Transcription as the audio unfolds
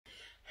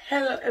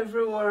Hello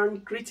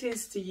everyone,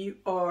 greetings to you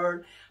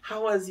all.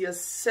 How was your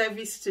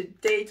service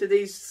today?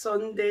 Today is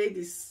Sunday, the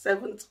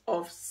 7th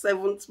of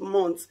 7th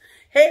month.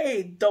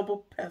 Hey,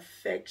 double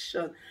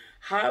perfection.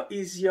 How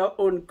is your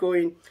own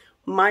going?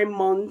 My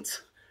month,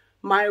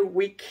 my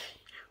week,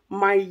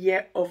 my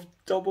year of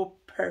double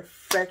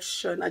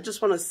perfection. I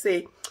just want to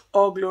say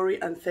all glory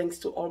and thanks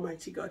to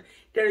Almighty God.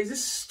 There is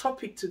this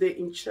topic today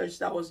in church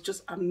that was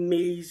just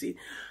amazing.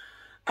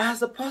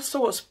 As the pastor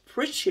was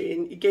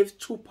preaching, he gave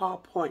 2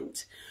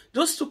 PowerPoints.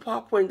 Those 2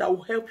 PowerPoints that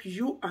will help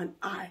you and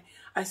I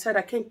said,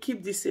 I can't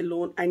keep this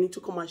alone. I need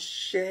to come and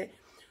share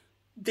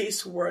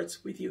these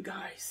words with you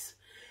guys.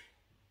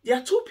 There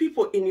are 2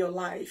 people in your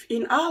life,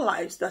 in our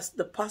lives, that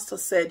the pastor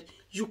said,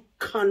 you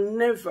can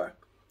never,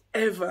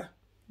 ever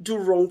do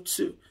wrong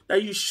to.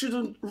 That you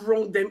shouldn't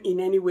wrong them in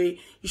any way.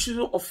 You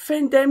shouldn't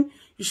offend them.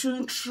 You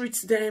shouldn't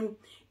treat them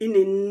in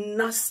a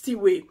nasty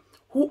way.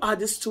 Who are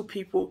these 2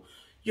 people?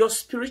 Your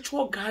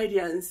spiritual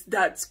guardians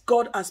that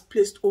God has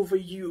placed over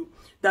you,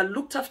 that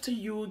looked after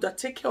you, that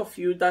take care of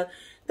you, that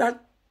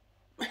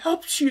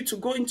helped you to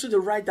go into the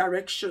right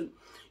direction.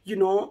 You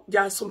know,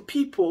 there are some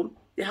people,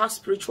 they have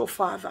spiritual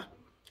father.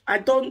 I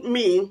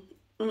mean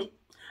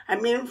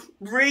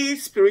real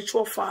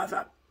spiritual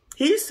father.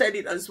 He said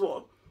it as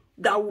well.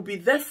 That will be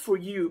there for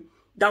you,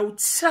 that will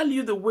tell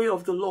you the way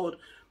of the Lord.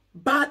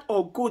 Bad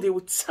or good, they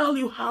will tell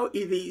you how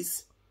it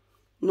is.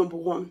 Number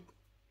 1,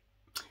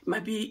 it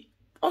might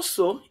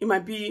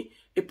be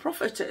a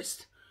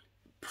prophetess,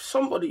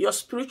 somebody, your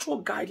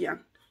spiritual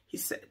guardian, he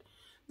said.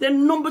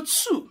 Then number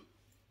 2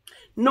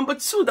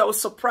 that will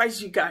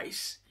surprise you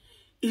guys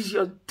is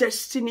your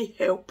destiny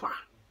helper.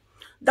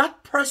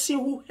 That person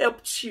who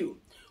helped you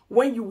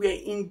when you were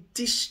in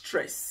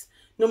distress,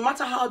 no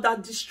matter how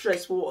that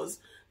distress was,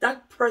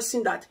 that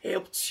person that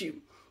helped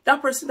you.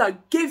 That person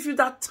that gave you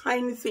that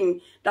tiny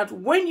thing that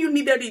when you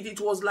needed it, it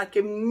was like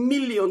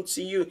 $1,000,000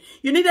 to you.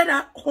 You needed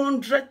that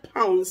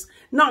 £100.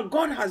 Now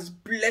God has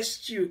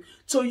blessed you.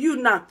 So you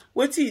now,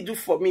 what do you do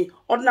for me?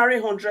 Ordinary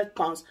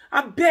 £100.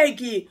 I beg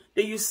you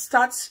that you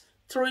start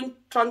throwing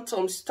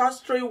tantrums, start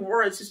throwing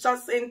words, you start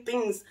saying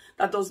things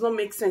that does not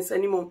make sense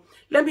anymore.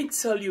 Let me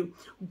tell you,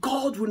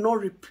 God will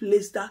not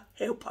replace that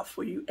helper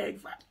for you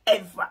ever,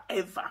 ever,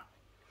 ever.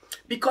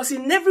 Because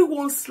in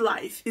everyone's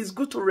life, it's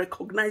good to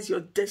recognize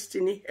your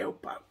destiny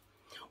helper.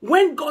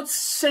 When God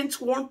sent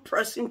one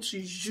person to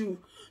you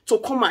to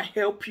come and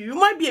help you, you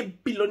might be a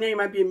billionaire, you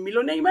might be a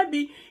millionaire, you might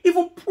be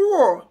even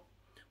poor.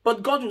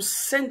 But God will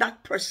send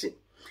that person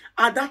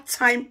at that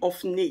time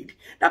of need.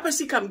 That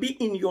person can be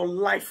in your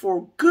life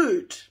for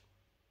good.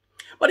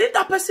 But if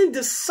that person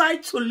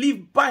decides to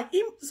live by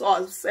him or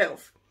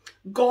herself,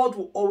 God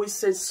will always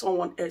send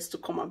someone else to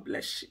come and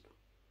bless you.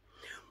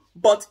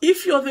 But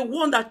if you're the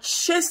one that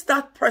chased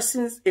that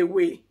person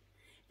away,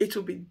 it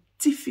will be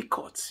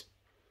difficult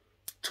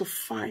to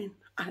find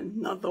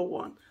another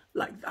one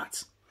like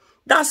that.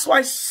 That's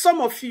why some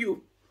of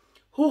you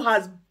who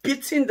has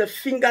bitten the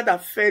finger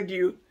that fed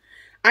you,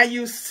 and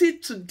you see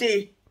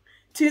today,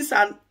 things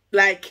are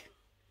like,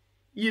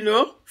 you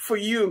know, for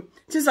you,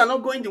 things are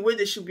not going the way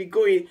they should be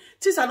going.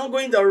 Things are not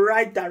going the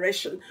right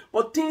direction,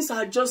 but things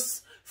are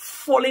just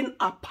falling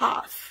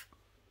apart.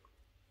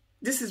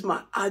 This is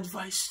my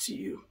advice to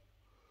you.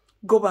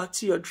 Go back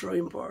to your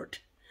drawing board.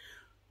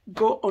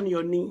 Go on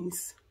your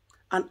knees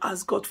and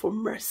ask God for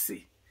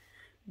mercy.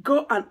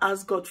 Go and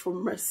ask God for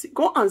mercy.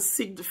 Go and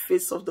seek the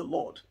face of the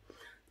Lord.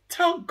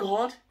 Tell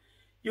God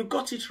you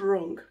got it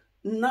wrong.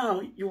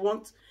 Now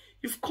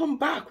you've come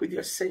back with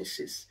your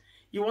senses.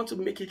 You want to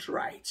make it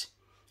right.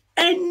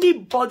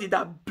 Anybody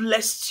that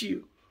blessed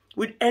you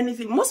with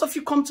anything. Most of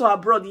you come to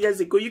abroad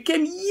years ago. You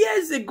came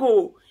years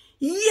ago.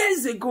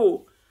 Years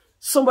ago.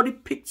 Somebody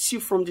picked you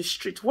from the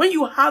street. When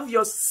you have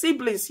your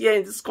siblings here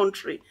in this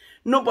country,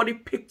 nobody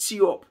picked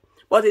you up.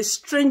 But a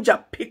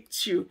stranger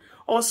picked you.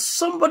 Or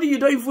somebody you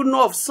don't even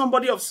know of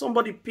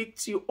somebody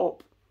picked you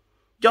up.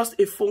 Just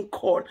a phone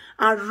call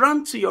and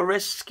ran to your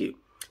rescue.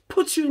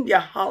 Put you in their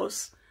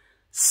house.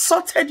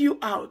 Sorted you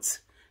out.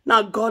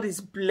 Now God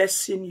is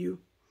blessing you.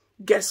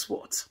 Guess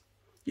what?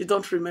 You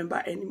don't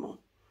remember anymore.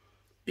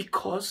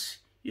 Because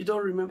you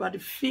don't remember the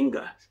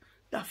fingers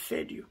that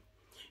fed you.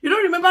 You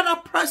don't remember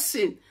that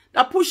person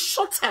that put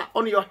shutter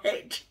on your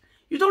head.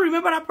 You don't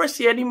remember that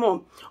person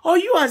anymore. Or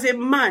you as a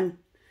man,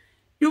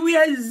 you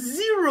were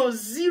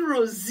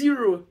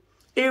 000.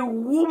 A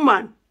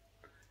woman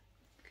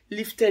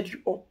lifted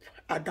you up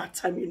at that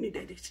time you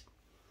needed it.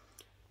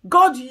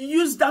 God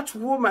used that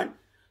woman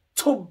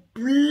to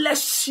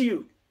bless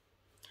you,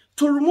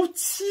 to remove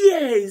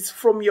tears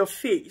from your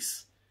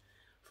face.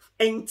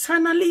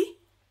 Internally,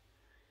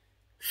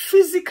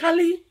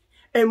 physically,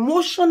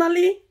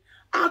 emotionally,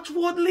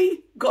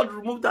 outwardly, God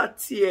removed that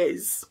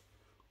tears.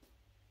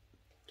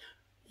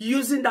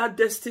 Using that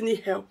destiny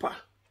helper.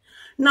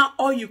 Now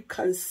all you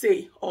can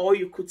say, or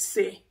you could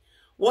say,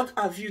 what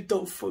have you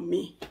done for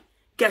me?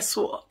 Guess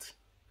what?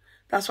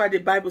 That's why the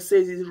Bible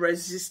says it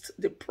resists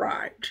the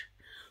pride.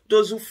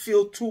 Those who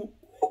feel too,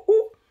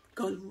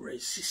 God will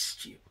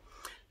resist you.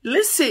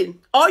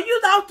 Listen, are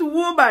you that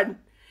woman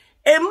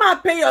A man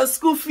pay your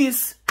school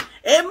fees.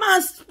 A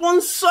man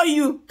sponsor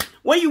you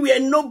when you were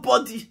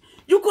nobody.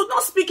 You could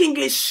not speak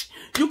English.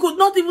 You could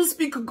not even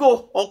speak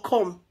go or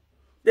come.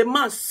 The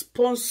man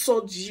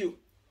sponsored you.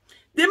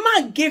 The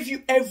man gave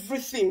you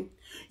everything.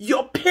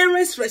 Your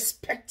parents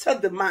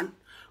respected the man.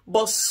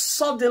 But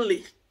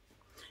suddenly,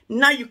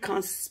 now you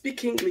can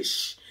speak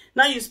English.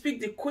 Now you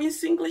speak the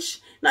Queen's English.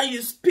 Now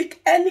you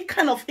speak any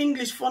kind of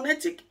English,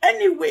 phonetic,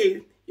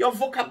 anyway. Your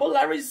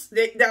vocabularies,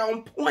 they're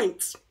on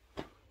point.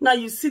 Now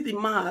you see the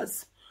man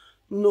as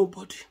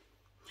nobody.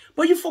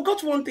 But you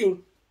forgot one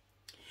thing.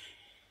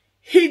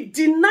 He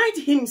denied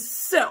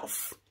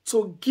himself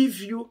to give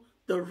you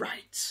the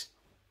right.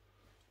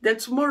 Then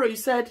tomorrow you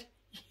said,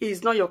 he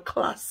is not your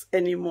class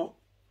anymore.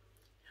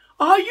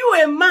 Are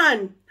you a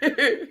man?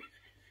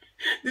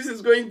 This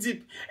is going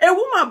deep. A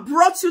woman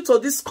brought you to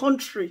this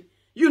country,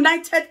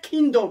 United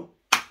Kingdom,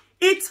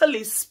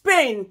 Italy,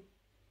 Spain,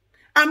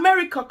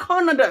 America,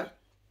 Canada,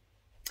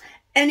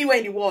 anywhere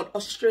in the world,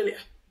 Australia.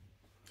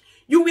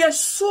 You were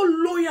so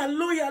loyal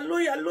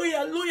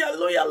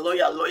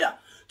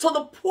to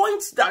the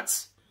point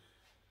that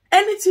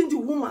anything the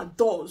woman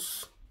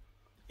does,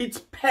 it's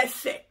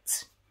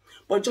perfect.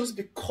 But just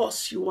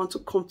because you want to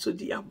come to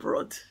the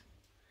abroad.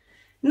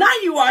 Now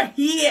you are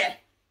here.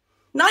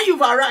 Now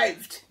you've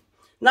arrived.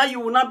 Now you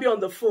will not be on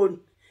the phone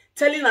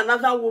telling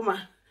another woman,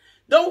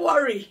 don't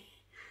worry,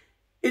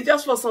 it's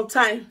just for some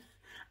time.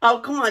 I'll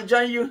come and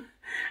join you.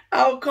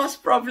 I'll cause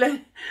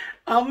problem.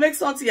 I'll make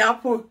something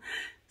happen.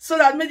 So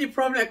that make the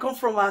problem come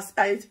from our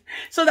side.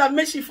 So that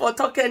make she for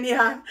talk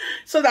anyhow.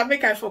 So that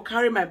make I for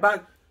carry my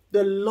bag.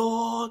 The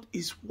Lord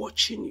is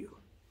watching you.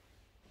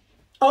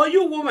 Oh,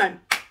 you woman.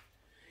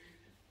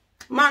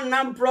 Man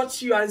now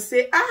brought you and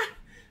say,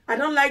 I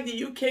don't like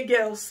the UK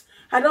girls.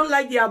 I don't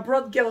like the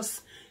abroad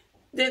girls.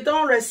 They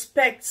don't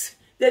respect.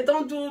 They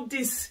don't do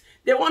this.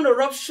 They want to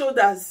rub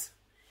shoulders.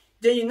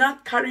 Then you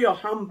not carry your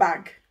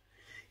handbag.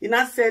 You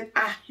not said,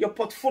 your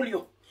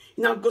portfolio.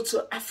 You now go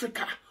to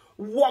Africa.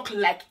 Walk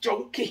like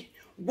junkie.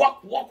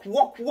 Walk.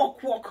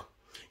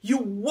 You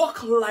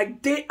walk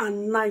like day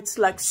and night,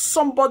 like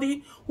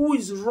somebody who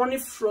is running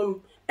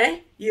from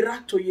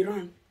Iraq to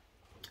Iran.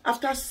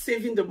 After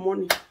saving the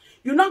money.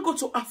 You now go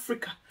to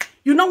Africa.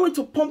 You now went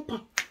to pump.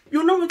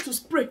 You now went to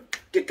spray.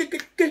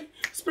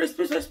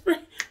 Spray.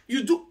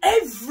 You do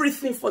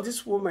everything for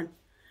this woman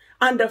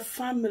and the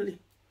family.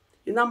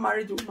 You now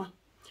married the woman.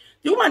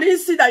 The woman didn't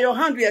see that your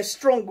hand were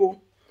strong,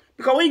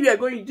 because when you were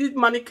going, you did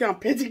manicure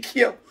and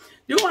pedicure.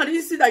 The woman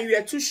didn't see that you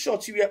were too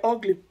short, you were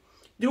ugly.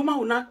 The woman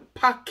will not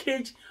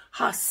package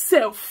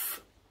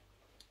herself.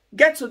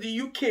 Get to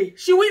the UK.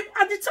 She will,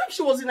 at the time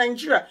she was in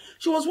Nigeria,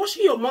 she was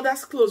washing your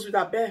mother's clothes with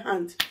her bare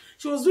hand.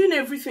 She was doing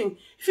everything.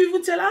 If you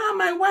even tell her,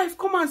 my wife,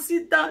 come and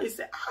sit down. He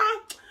said,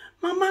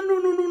 Mama,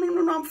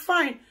 no, I'm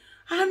fine.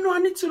 No, I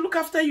need to look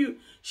after you.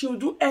 She will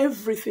do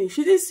everything.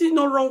 She didn't see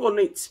no wrong on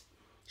it.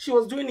 She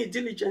was doing it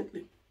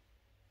diligently.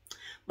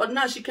 But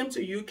now she came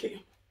to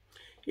UK.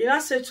 He now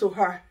said to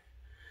her,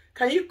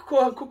 can you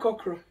go and cook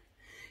okra?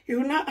 He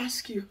will now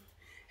ask you,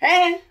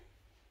 hey,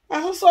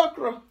 I also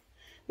okra.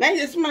 Now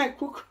it's my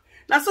cook.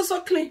 Now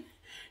so clean.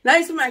 Now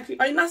it's my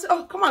clean. And now say,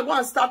 oh, come and go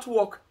and start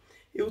work.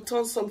 He will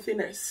turn something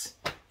else.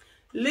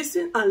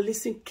 Listen and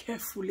listen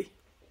carefully.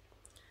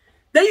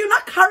 Then you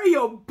not carry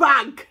your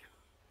bag.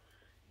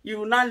 You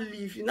will not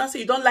leave. You not say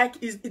you don't like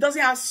it. It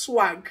doesn't have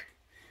swag.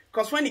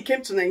 Because when he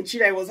came to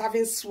Nigeria, he was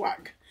having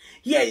swag.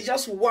 Yeah, he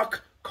just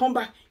work, come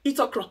back, eat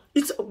okra,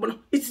 eat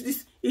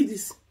this, eat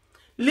this.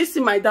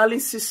 Listen, my darling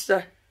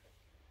sister.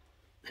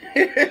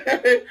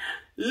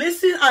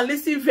 Listen and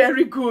listen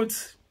very good.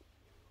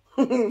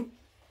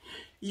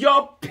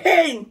 Your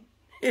pain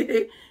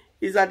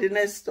is at the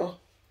next door.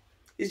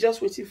 It's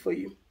just waiting for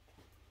you.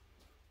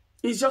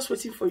 It's just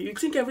waiting for you. You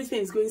think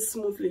everything is going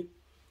smoothly.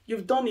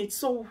 You've done it.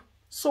 So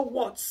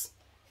what?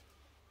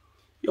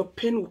 Your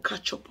pain will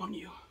catch up on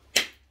you.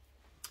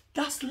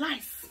 That's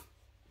life.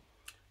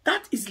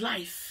 That is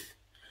life.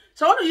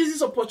 So I want to use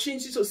this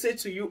opportunity to say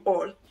to you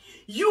all,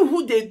 you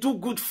who they do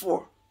good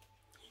for,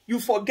 you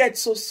forget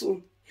so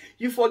soon.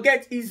 You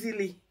forget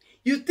easily.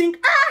 You think,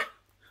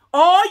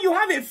 or you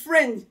have a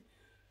friend,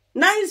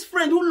 nice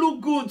friend who look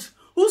good,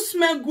 who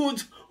smell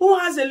good, who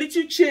has a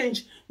little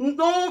change,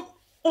 no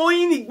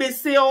owing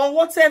igbese or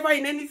whatever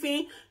in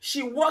anything.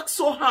 She works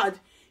so hard.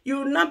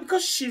 You now,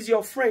 because she's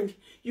your friend,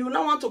 you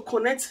now want to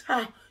connect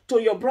her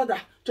to your brother,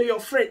 to your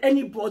friend,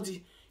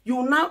 anybody.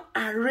 You now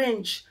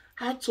arrange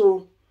how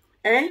to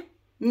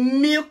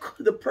milk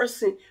the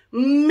person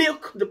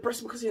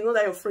because you know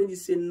that your friend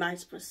is a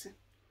nice person.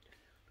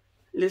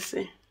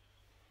 Listen,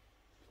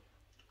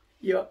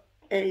 your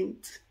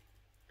end,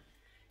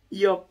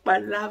 your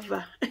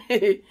palava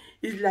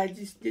is like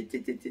this.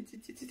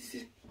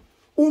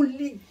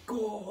 Only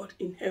God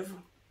in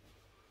heaven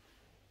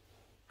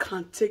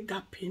can take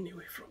that pain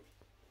away from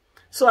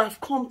you. So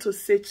I've come to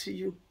say to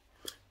you,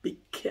 be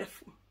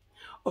careful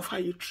of how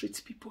you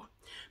treat people.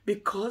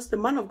 Because the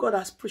man of God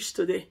has preached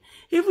today,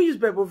 he even used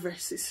Bible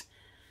verses.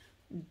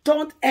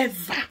 Don't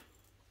ever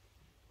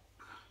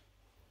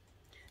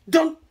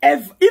Don't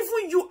ever,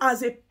 even you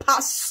as a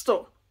pastor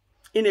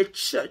in a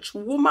church,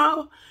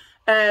 woman,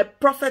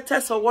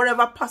 prophetess, or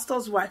whatever,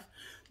 pastor's wife,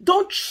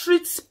 don't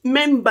treat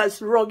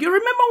members wrong. You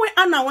remember when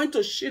Anna went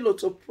to Shiloh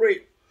to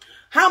pray?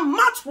 Her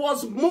mouth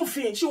was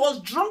moving. She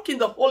was drunk in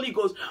the Holy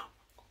Ghost.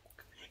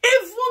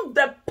 Even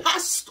the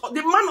pastor,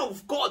 the man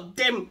of God,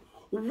 them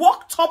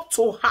walked up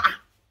to her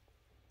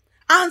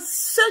and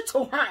said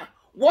to her,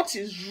 what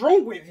is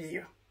wrong with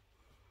you?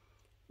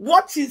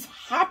 What is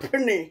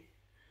happening?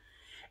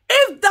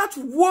 If that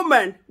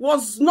woman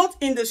was not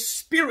in the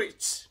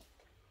spirit,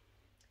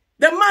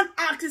 the man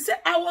asked, he said,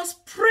 I was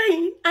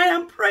praying. I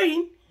am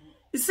praying.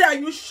 He said, are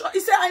you sure? He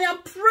said, I am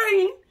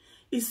praying.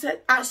 He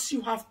said, as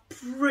you have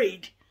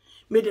prayed,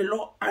 may the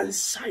Lord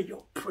answer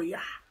your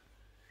prayer.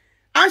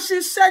 And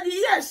she said,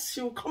 yes,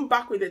 she will come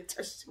back with a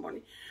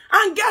testimony.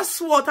 And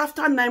guess what?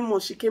 After 9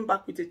 months, she came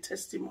back with a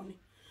testimony.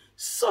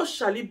 So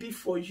shall it be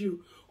for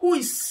you who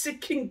is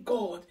seeking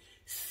God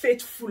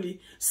faithfully.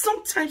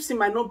 Sometimes it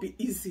might not be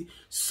easy.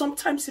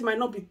 Sometimes it might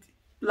not be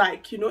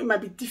like, it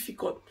might be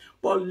difficult.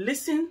 But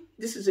listen,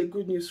 this is a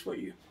good news for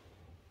you.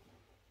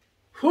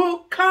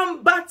 Who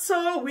can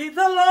battle with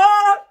the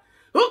Lord?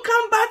 Who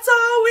can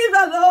battle with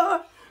the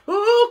Lord?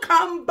 Who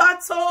can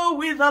battle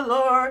with the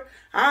Lord?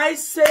 I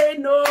say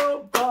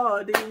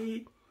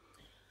nobody.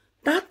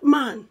 That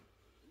man,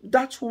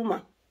 that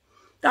woman,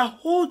 that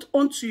hold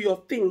on to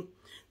your thing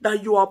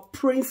that you are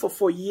praying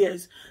for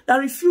years, that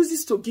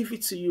refuses to give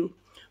it to you.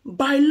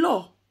 By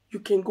law, you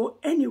can go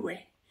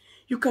anywhere.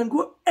 You can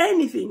go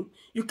anything.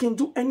 You can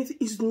do anything.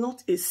 It's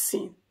not a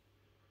sin.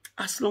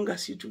 As long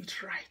as you do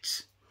it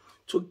right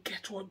to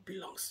get what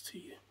belongs to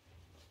you.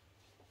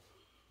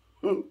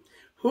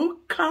 Who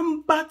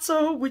can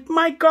battle with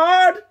my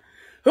God?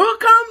 Who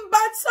can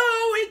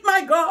battle with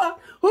my God?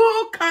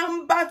 Who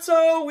can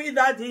battle with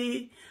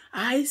Daddy?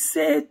 I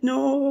said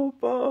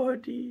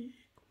nobody.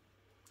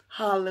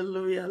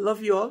 Hallelujah.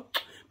 Love you all.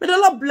 May the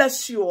Lord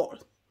bless you all.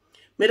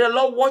 May the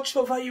Lord watch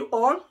over you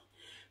all.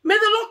 May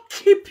the Lord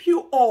keep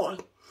you all.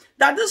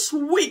 That this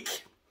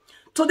week,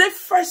 today,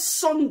 first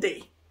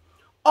Sunday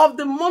of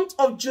the month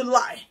of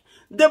July,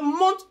 the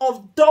month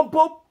of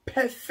double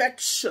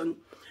perfection,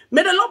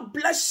 may the Lord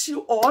bless you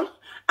all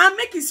and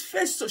make his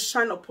face to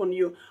shine upon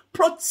you.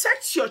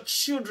 Protect your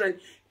children.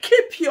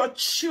 Keep your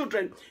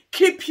children.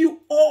 Keep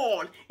you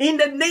all in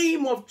the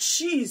name of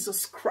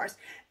Jesus Christ.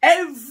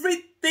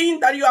 Everything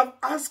that you have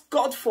asked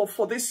God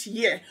for this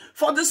year,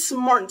 for this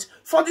month,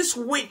 for this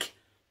week,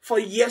 for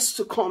years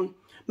to come,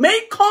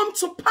 may come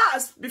to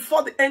pass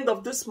before the end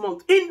of this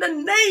month. In the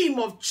name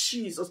of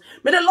Jesus.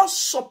 May the Lord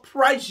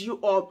surprise you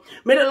all.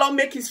 May the Lord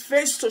make his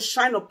face to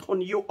shine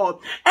upon you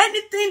all.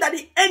 Anything that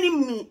the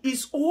enemy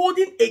is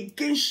holding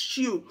against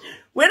you,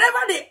 wherever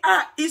they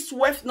are, east,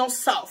 west, north,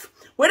 south,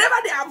 wherever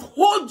they have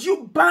hold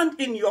you bound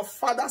in your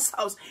father's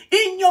house,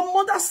 in your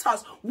mother's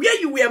house, where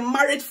you were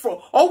married from,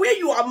 or where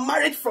you are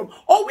married from,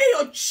 or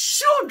where your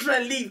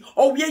children live,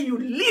 or where you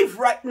live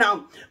right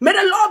now, may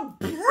the Lord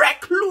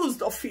break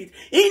loose of it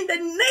in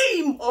the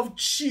name of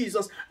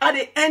Jesus. At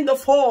the end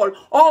of all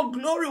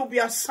glory will be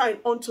assigned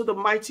unto the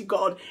mighty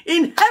God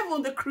in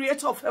heaven, the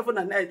creator of heaven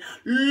and earth.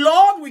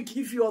 Lord, we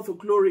give you all the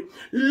glory.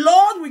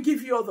 Lord, we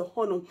give you all the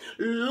honor.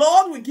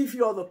 Lord, we give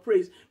you all the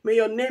praise. May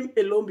your name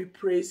alone be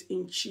praised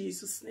in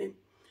Jesus' name.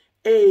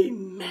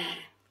 Amen.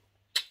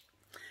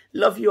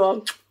 Love you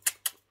all.